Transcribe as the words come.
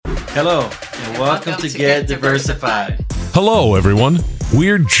Hello, and welcome to Get Diversified. Hello, everyone.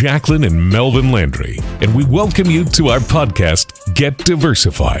 We're Jacqueline and Melvin Landry, and we welcome you to our podcast, Get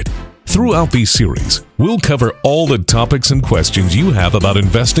Diversified. Throughout these series, we'll cover all the topics and questions you have about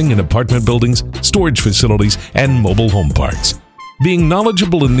investing in apartment buildings, storage facilities, and mobile home parks. Being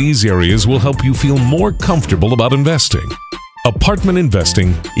knowledgeable in these areas will help you feel more comfortable about investing. Apartment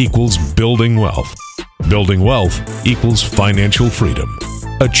investing equals building wealth. Building wealth equals financial freedom.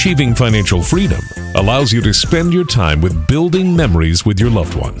 Achieving financial freedom allows you to spend your time with building memories with your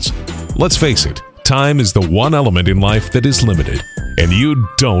loved ones. Let's face it, time is the one element in life that is limited, and you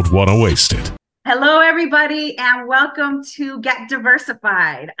don't want to waste it. Hello, everybody, and welcome to Get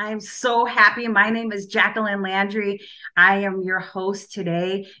Diversified. I'm so happy. My name is Jacqueline Landry. I am your host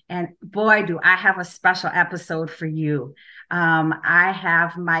today, and boy, do I have a special episode for you. I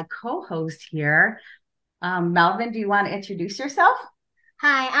have my co-host here. Melvin, do you want to introduce yourself?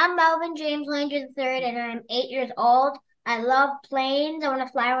 Hi, I'm Melvin James Landry III, and I'm 8 years old. I love planes. I want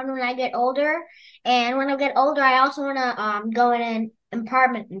to fly one when I get older. And when I get older, I also want to go in an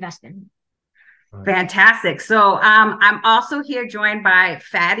apartment investing. Fantastic. So I'm also here joined by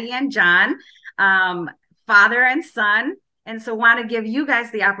Fady and John, father and son. And so want to give you guys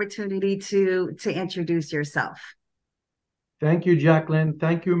the opportunity to introduce yourself. Thank you, Jacqueline.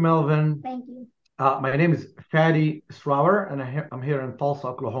 Thank you, Melvin. Thank you. My name is Fady Srour, and I'm here in Tulsa,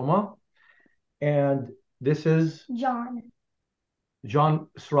 Oklahoma. And this is John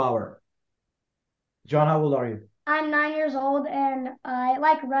Srour. John, how old are you? I'm 9 years old, and I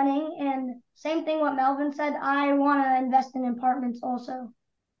like running. And same thing what Melvin said, I want to invest in apartments also.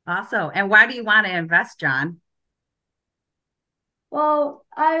 Awesome. And why do you want to invest, John? Well,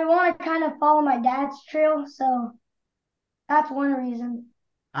 I want to kind of follow my dad's trail, so that's one reason.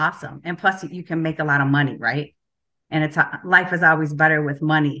 Awesome. And plus you can make a lot of money, right? And life is always better with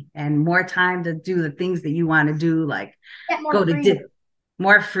money and more time to do the things that you want to do, like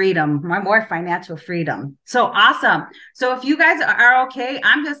more freedom, more financial freedom. So awesome. So if you guys are okay,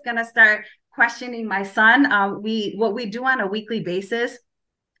 I'm just going to start questioning my son. What we do on a weekly basis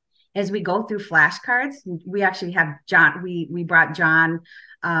is we go through flashcards. We actually have John, we brought John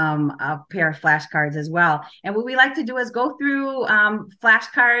a pair of flashcards as well. And what we like to do is go through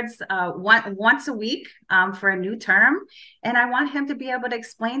flashcards once a week for a new term. And I want him to be able to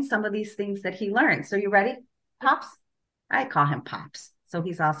explain some of these things that he learned. So you ready, Pops? I call him Pops. So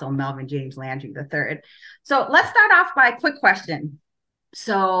he's also Melvin James Landry III. So let's start off by a quick question.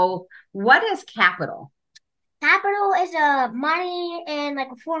 So what is capital? Capital is money and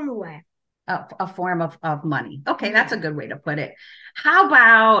like a form of wealth. A form of money. Okay, that's a good way to put it. How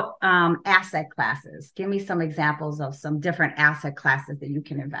about asset classes? Give me some examples of some different asset classes that you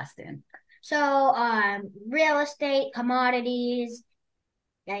can invest in. So real estate, commodities,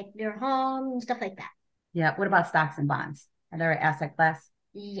 like your home and stuff like that. Yeah. What about stocks and bonds? Are there an asset class?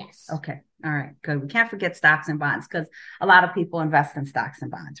 Yes. Okay. All right. Good. We can't forget stocks and bonds because a lot of people invest in stocks and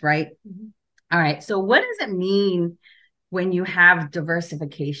bonds, right? Mm-hmm. All right. So what does it mean when you have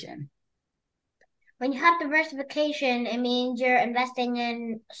diversification? When you have diversification, it means you're investing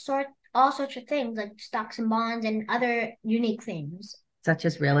in all sorts of things like stocks and bonds and other unique things. Such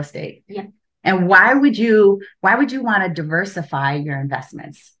as real estate. Yeah. And why would you want to diversify your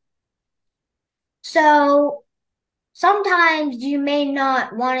investments? So sometimes you may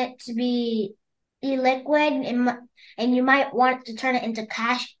not want it to be illiquid and you might want to turn it into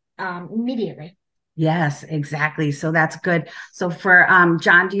cash immediately. Yes, exactly. So that's good. So for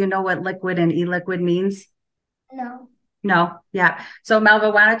John, do you know what liquid and illiquid means? No. Yeah. So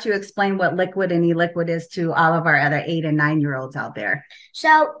Melva, why don't you explain what liquid and illiquid is to all of our other 8 and 9-year-olds out there?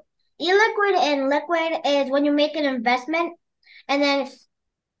 So illiquid and liquid is when you make an investment, and then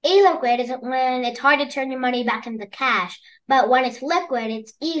illiquid is when it's hard to turn your money back into cash. But when it's liquid,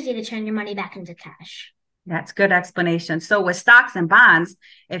 it's easy to turn your money back into cash. That's good explanation. So with stocks and bonds,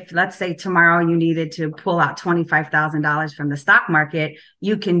 if let's say tomorrow you needed to pull out $25,000 from the stock market,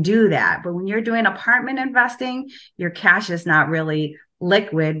 you can do that. But when you're doing apartment investing, your cash is not really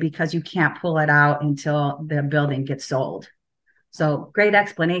liquid because you can't pull it out until the building gets sold. So great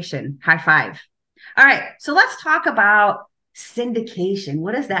explanation. High five. All right. So let's talk about syndication.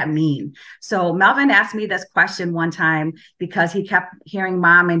 What does that mean? So Melvin asked me this question one time because he kept hearing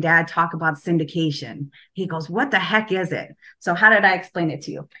mom and dad talk about syndication. He goes, what the heck is it? So how did I explain it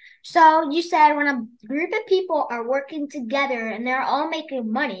to you? So you said when a group of people are working together and they're all making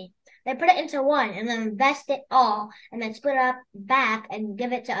money, they put it into one and then invest it all and then split it up back and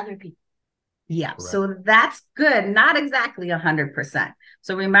give it to other people. Yeah, correct. So that's good. Not exactly 100%.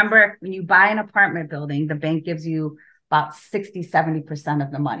 So remember, when you buy an apartment building, the bank gives you about 60, 70%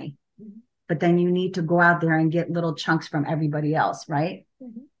 of the money. But then you need to go out there and get little chunks from everybody else, right?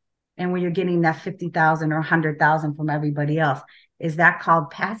 And when you're getting that 50,000 or 100,000 from everybody else, is that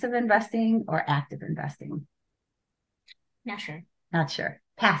called passive investing or active investing? Not sure. Not sure.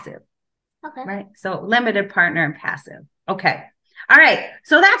 Passive. Okay. Right. So limited partner and passive. Okay. All right.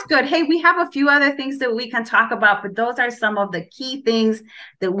 So that's good. Hey, we have a few other things that we can talk about, but those are some of the key things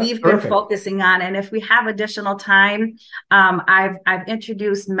that we've been focusing on. And if we have additional time, I've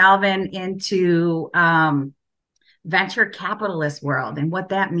introduced Melvin into venture capitalist world and what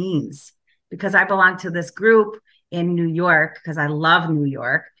that means, because I belong to this group in New York because I love New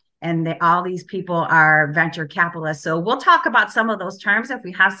York. And all these people are venture capitalists. So we'll talk about some of those terms if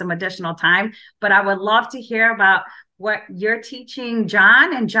we have some additional time. But I would love to hear about what you're teaching,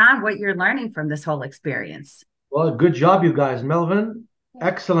 John, and John, what you're learning from this whole experience. Well, good job, you guys. Melvin,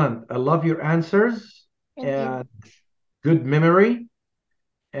 excellent. I love your answers. Thank and good memory.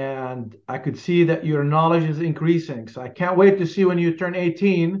 And I could see that your knowledge is increasing. So I can't wait to see when you turn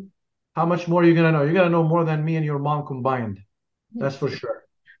 18, how much more you're going to know. You're going to know more than me and your mom combined. That's for sure.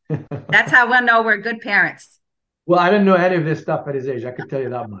 That's how we'll know we're good parents. Well, I didn't know any of this stuff at his age. I could tell you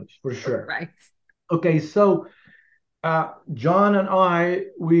that much for sure. Right. Okay, so John and I,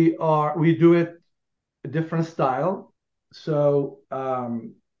 we do it a different style. So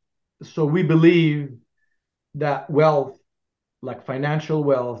we believe that wealth, like financial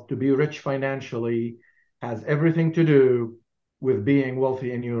wealth, to be rich financially, has everything to do with being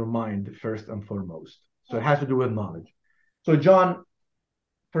wealthy in your mind first and foremost. So it has to do with knowledge. So John,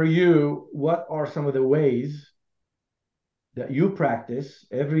 for you, what are some of the ways that you practice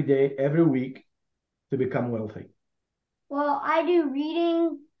every day, every week to become wealthy? Well, I do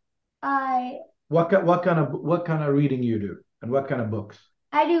reading. What kind of reading you do, and what kind of books?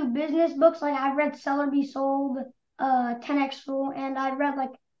 I do business books. Like I've read Sell or Be Sold, 10X Rule, and I've read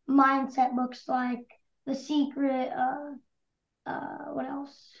like mindset books like The Secret. What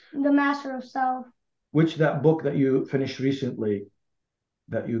else? The Master of Self. Which that book that you finished recently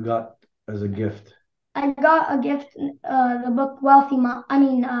that you got as a gift? I got a gift, the book Wealthy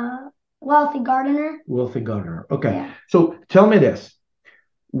Gardener. Wealthy Gardener. Okay. Yeah. So tell me this.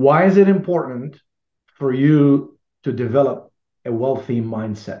 Why is it important for you to develop a wealthy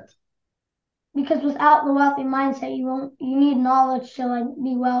mindset? Because without the wealthy mindset, you need knowledge to like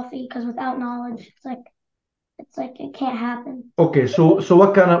be wealthy, because without knowledge, it's like it can't happen. Okay, so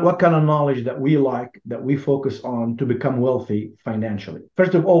what kind of knowledge that we focus on to become wealthy financially?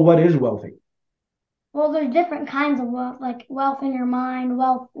 First of all, what is wealthy? Well, there's different kinds of wealth, like wealth in your mind,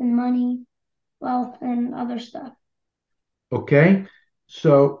 wealth in money, wealth and other stuff. Okay,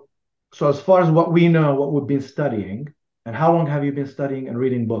 so as far as what we know, what we've been studying, and how long have you been studying and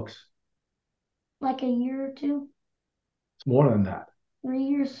reading books? Like a year or two. It's more than that. 3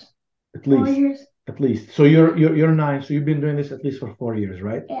 years. At least. 4 years. At least. So you're 9. So you've been doing this at least for 4 years,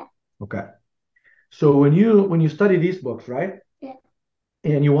 right? Yeah. Okay. So when you study these books, right? Yeah.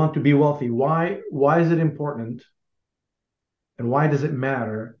 And you want to be wealthy, why is it important, and why does it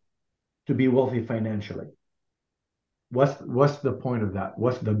matter to be wealthy financially? What's the point of that?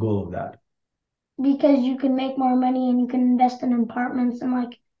 What's the goal of that? Because you can make more money and you can invest in apartments and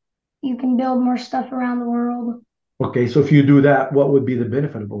like you can build more stuff around the world. Okay, so if you do that, what would be the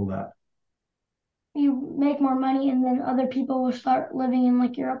benefit of all that? You make more money and then other people will start living in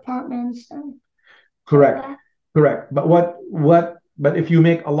like your apartments and Correct. But if you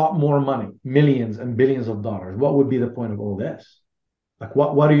make a lot more money, millions and billions of dollars, what would be the point of all this? Like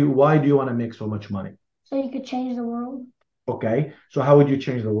why do you want to make so much money? So you could change the world. Okay. So how would you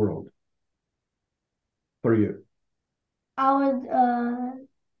change the world for you? I would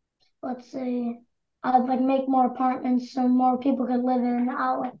let's say I would like make more apartments so more people could live in.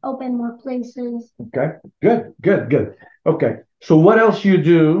 I'll like open more places. Okay. Good. Okay. So what else you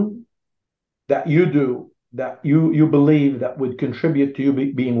do that you believe that would contribute to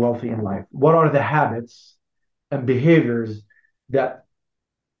you being wealthy in life? What are the habits and behaviors that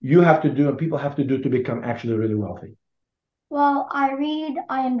you have to do and people have to do to become actually really wealthy? Well, I read,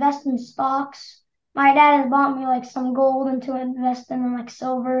 I invest in stocks. My dad has bought me like some gold and to invest in like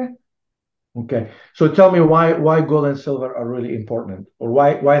silver. Okay. So tell me why gold and silver are really important, or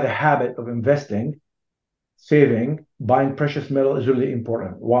why the habit of investing, saving, buying precious metal is really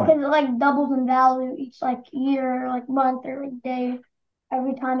important. Why? Because it like doubles in value each like year, or, like month, or like day.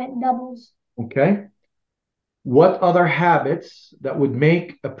 Every time it doubles. Okay. What other habits that would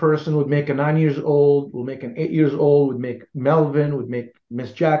make a 9 years old, would make an 8 years old, would make Melvin, would make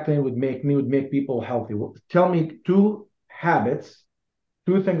Miss Jacqueline, would make me, would make people healthy? Well, tell me 2 habits,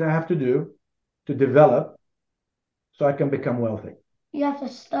 2 things I have to do to develop so I can become wealthy? You have to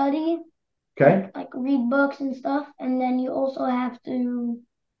study, Okay. like read books and stuff, and then you also have to.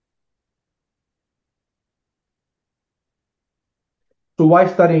 So why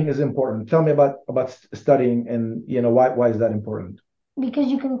studying is important? Tell me about studying, and why is that important? Because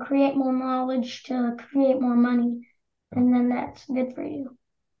you can create more knowledge to create more money, and then that's good for you.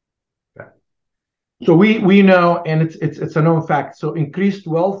 Okay. So we know, and it's a known fact. So increased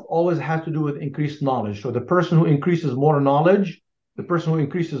wealth always has to do with increased knowledge. So the person who increases more knowledge, the person who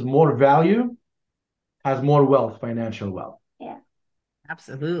increases more value, has more wealth, financial wealth. Yeah.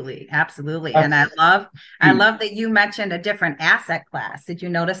 Absolutely. Absolutely. That's And I huge. love that you mentioned a different asset class. Did you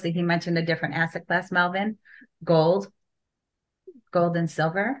notice that he mentioned a different asset class, Melvin? Gold and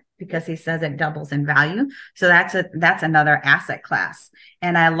silver, because he says it doubles in value. So that's another asset class.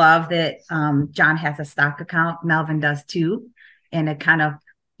 And I love that John has a stock account. Melvin does too. And it kind of,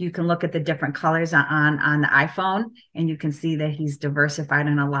 you can look at the different colors on the iPhone, and you can see that he's diversified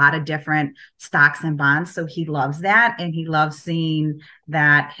in a lot of different stocks and bonds. So he loves that. And he loves seeing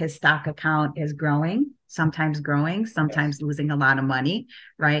that his stock account is growing, sometimes losing a lot of money,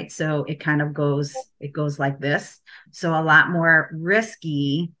 right? So it kind of goes like this. So a lot more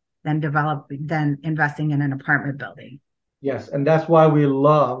risky than investing in an apartment building. Yes, and that's why we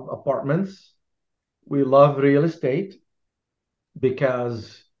love apartments. We love real estate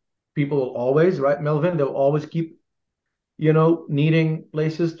because people will always, right, Melvin? They'll always keep, needing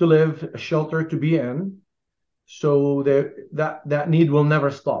places to live, a shelter to be in. So that need will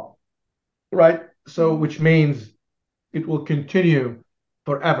never stop, right? So which means it will continue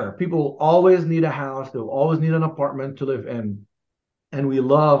forever. People will always need a house. They'll always need an apartment to live in. And we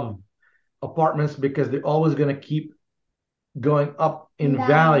love apartments because they're always going to keep going up in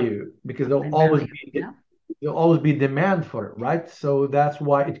value because there'll always be demand for it, right? So that's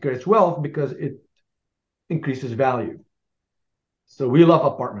why it creates wealth, because it increases value. So we love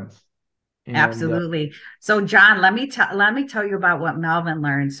apartments. And, absolutely. So John, let me tell you about what Melvin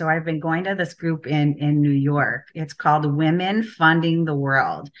learned. So I've been going to this group in New York. It's called Women Funding the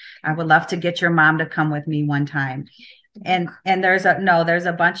World. I would love to get your mom to come with me one time. And there's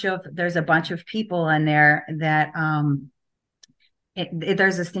a bunch of people in there that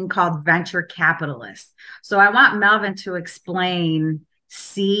there's this thing called venture capitalists. So I want Melvin to explain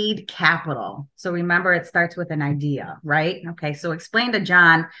seed capital. So remember, it starts with an idea, right? Okay, so explain to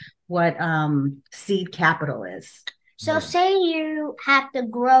John what seed capital is. So say you have to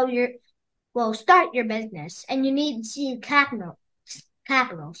start your business and you need seed capital,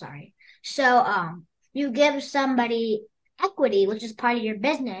 sorry. So you give somebody equity, which is part of your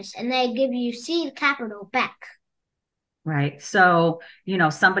business, and they give you seed capital back. Right. So,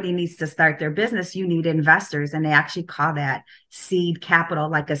 somebody needs to start their business. You need investors, and they actually call that seed capital,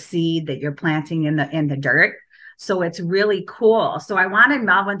 like a seed that you're planting in the dirt. So it's really cool. So I wanted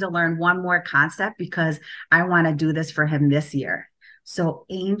Melvin to learn one more concept because I want to do this for him this year. So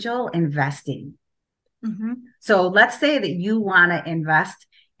angel investing. Mm-hmm. So let's say that you want to invest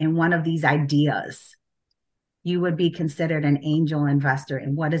in one of these ideas. You would be considered an angel investor.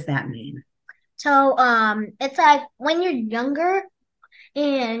 And what does that mean? So it's like when you're younger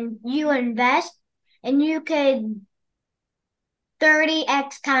and you invest and you could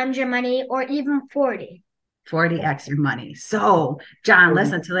 30x times your money, or even 40x your money. So John,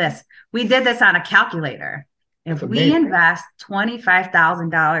 listen to this. We did this on a calculator. If we invest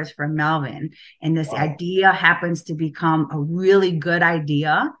 $25,000 for Melvin, and this idea happens to become a really good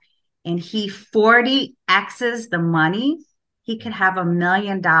idea, and he 40x's the money, he could have $1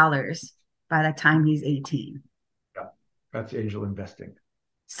 million by the time he's 18. Yeah, that's angel investing.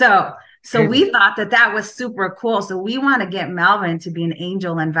 So we thought that was super cool. So we want to get Melvin to be an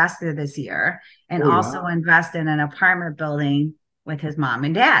angel investor this year, and also invest in an apartment building with his mom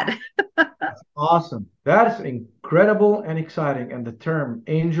and dad. That's awesome. That's incredible and exciting. And the term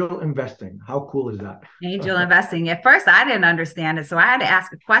angel investing, how cool is that? Angel investing. At first, I didn't understand it. So I had to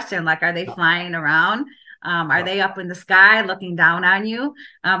ask a question like, are they flying around? Are they up in the sky looking down on you?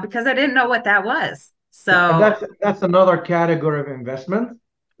 Because I didn't know what that was. So and that's another category of investment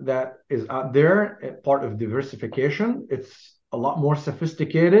that is out there, part of diversification. It's a lot more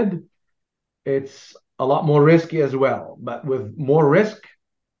sophisticated. It's a lot more risky as well, but with more risk,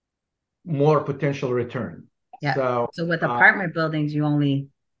 more potential return. Yeah. So with apartment buildings, you only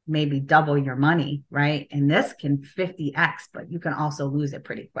maybe double your money, right? And this can 50x, but you can also lose it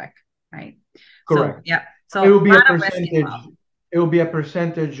pretty quick, right? Correct. So, yeah. So it will be a percentage. It will be a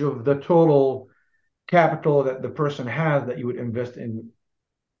percentage of the total capital that the person has that you would invest in,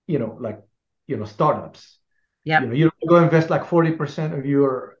 startups. Yeah. You don't go invest like 40% of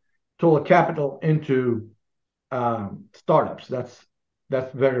your total capital into startups. That's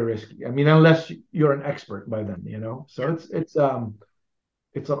very risky. I mean, unless you're an expert by then, So it's an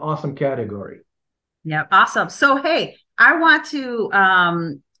awesome category. Yeah, awesome. So hey, I want to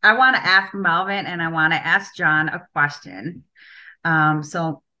ask Melvin and I want to ask John a question.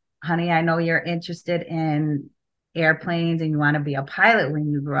 So honey, I know you're interested in airplanes and you want to be a pilot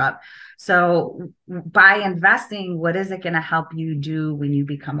when you grow up. So by investing, what is it going to help you do when you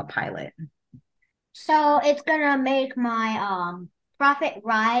become a pilot? So it's gonna make my profit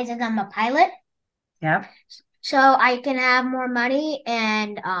rise as I'm a pilot. Yep. So I can have more money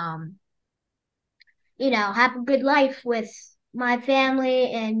and have a good life with my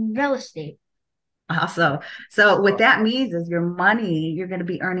family and real estate. Awesome. So what that means is your money, you're going to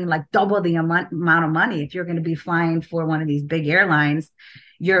be earning like double the amount of money. If you're going to be flying for one of these big airlines,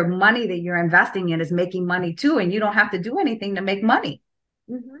 your money that you're investing in is making money too, and you don't have to do anything to make money.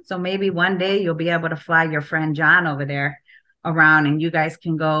 Mm-hmm. So maybe one day you'll be able to fly your friend John over there around and you guys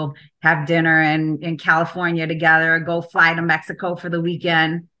can go have dinner in California together, go fly to Mexico for the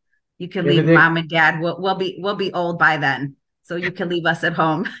weekend. You can leave mom and dad. We'll be old by then. So you can leave us at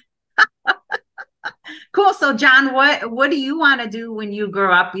home. Cool. So John, what do you want to do when you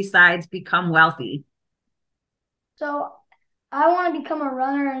grow up besides become wealthy? So I want to become a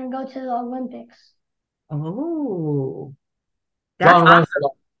runner and go to the Olympics. Oh, that's John awesome.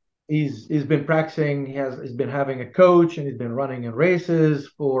 He's been practicing. He's been having a coach and he's been running in races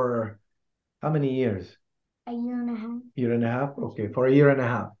for how many years? A year and a half. Year and a half? Okay, for a year and a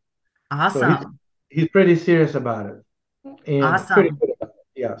half. Awesome. So he's pretty serious about it. And awesome. Pretty good about it.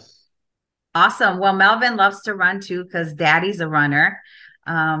 Yes. Awesome. Well, Melvin loves to run too because daddy's a runner.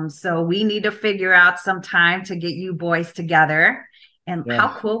 So we need to figure out some time to get you boys together. And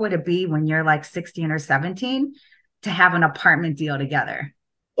how cool would it be when you're like 16 or 17 to have an apartment deal together?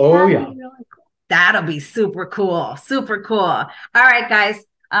 Oh, yeah. Really cool. That'll be super cool. Super cool. All right, guys.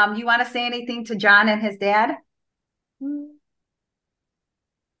 You want to say anything to John and his dad?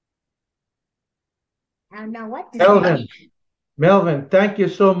 I don't know what to say. Melvin, thank you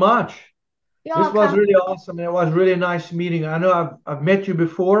so much. You're This was welcome. really awesome. It was really nice meeting. I know I've met you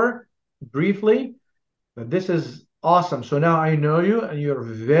before briefly, but this is awesome. So now I know you, and you're a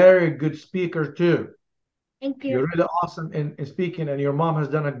very good speaker too. Thank you. You're really awesome in speaking, and your mom has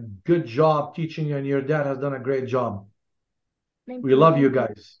done a good job teaching you, and your dad has done a great job. We love you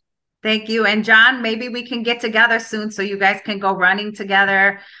guys. Thank you. And John, maybe we can get together soon so you guys can go running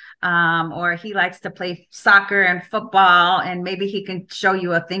together. Or he likes to play soccer and football, and maybe he can show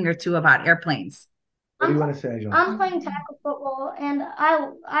you a thing or two about airplanes. What do you want to say, John? I'm playing tackle football, and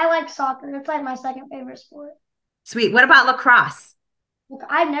I like soccer. It's like my second favorite sport. Sweet. What about lacrosse? Look,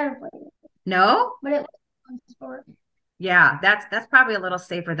 I've never played it. No? But it was a fun sport. Yeah, that's probably a little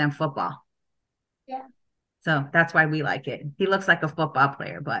safer than football. Yeah. So that's why we like it. He looks like a football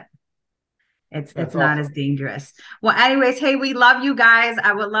player, but it's That's not awesome. as dangerous. Well, anyways, hey, we love you guys.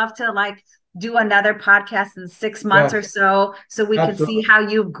 I would love to like do another podcast in 6 months or so we can see how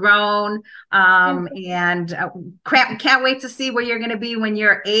you've grown. And can't wait to see where you're going to be when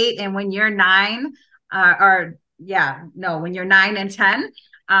you're 8 and when you're 9. When you're 9 and 10.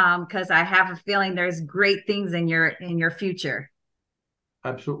 Because I have a feeling there's great things in your future.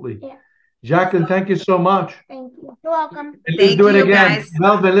 Absolutely. Yeah. Jacqueline, thank you so much. Thank you. You're welcome. Let's do it again. Guys.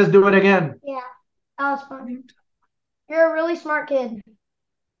 Melvin, let's do it again. Yeah, that was fun. You're a really smart kid.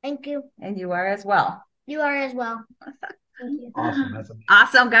 Thank you. And you are as well. You are as well. Thank you. Awesome.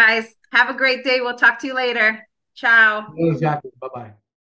 Awesome, guys. Have a great day. We'll talk to you later. Ciao. Jacqueline. Bye-bye.